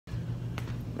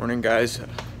Morning, guys.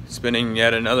 Spending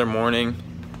yet another morning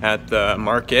at the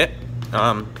market.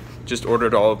 Just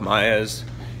ordered all of Maya's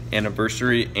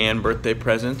anniversary and birthday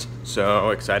presents, so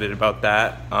excited about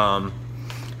that. I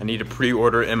need to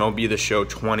pre-order MLB The Show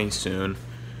 20 soon,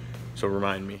 so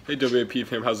remind me. Hey WAP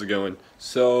fam, how's it going?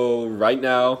 So right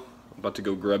now, I'm about to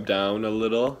go grub down a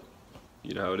little.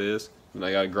 You know how it is. And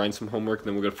I gotta grind some homework, and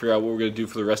then we're gonna figure out what we're gonna do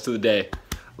for the rest of the day.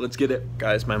 Let's get it.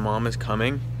 Guys, my mom is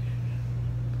coming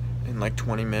in like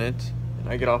 20 minutes, and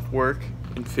I get off work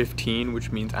in 15,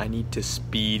 which means I need to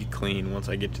speed clean once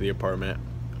I get to the apartment,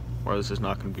 or this is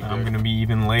not gonna be good. I'm gonna be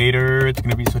even later. It's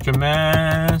gonna be such a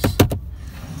mess.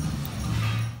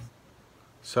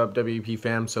 Sup WP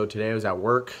fam, so today I was at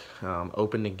work,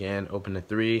 opened again, opened at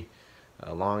 3,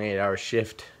 a long 8-hour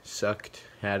shift, sucked,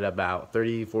 had about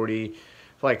 30, 40,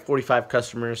 like 45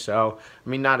 customers, so, I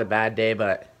mean, not a bad day,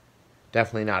 but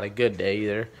definitely not a good day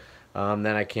either. Then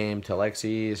I came to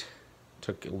Lexi's,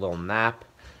 took a little nap,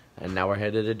 and now we're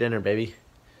headed to dinner, baby.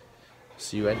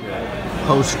 See you at dinner.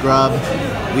 Post grub,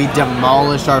 we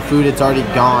demolished our food, it's already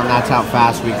gone, that's how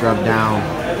fast we grubbed down.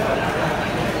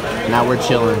 Now we're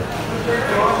chilling.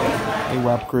 Hey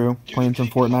WAP crew, playing some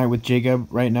Fortnite with Jacob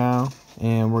right now,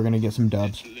 and we're gonna get some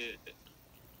dubs.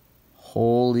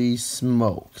 Holy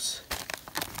smokes.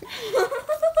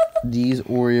 These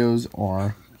Oreos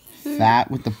are fat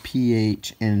with a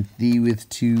PH and thee with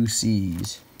 2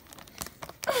 C's.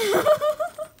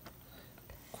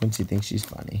 Quincy thinks she's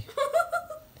funny.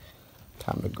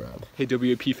 Time to grub. Hey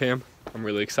WAP fam, I'm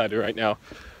really excited right now.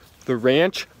 The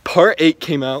Ranch Part 8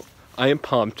 came out. I am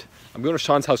pumped. I'm going to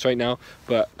Sean's house right now,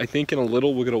 but I think in a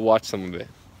little we're going to watch some of it.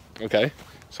 Okay?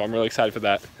 So I'm really excited for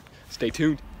that. Stay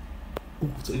tuned.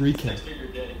 Ooh, it's a recap. Do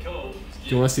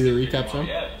you want to see the recap, Sean?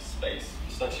 Yeah, space.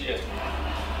 Okay.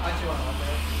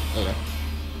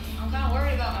 I'm not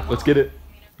worried about my mom. Let's get it.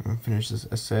 I'm gonna finish this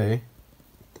essay,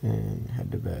 then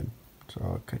head to bed. So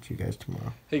I'll catch you guys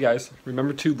tomorrow. Hey guys,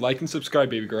 remember to like and subscribe,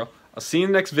 baby girl. I'll see you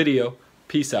in the next video.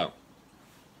 Peace out.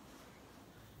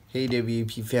 Hey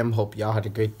WP fam, hope y'all had a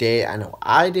great day. I know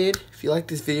I did. If you like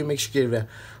this video, make sure you give it a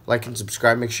like and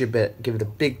subscribe. Make sure you give it a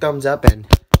big thumbs up and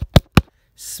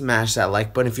smash that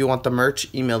like button. If you want the merch,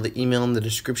 email the email in the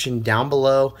description down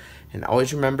below. And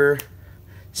always remember,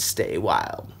 stay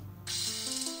wild.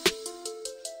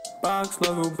 Box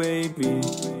logo baby.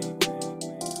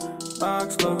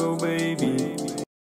 Box logo baby.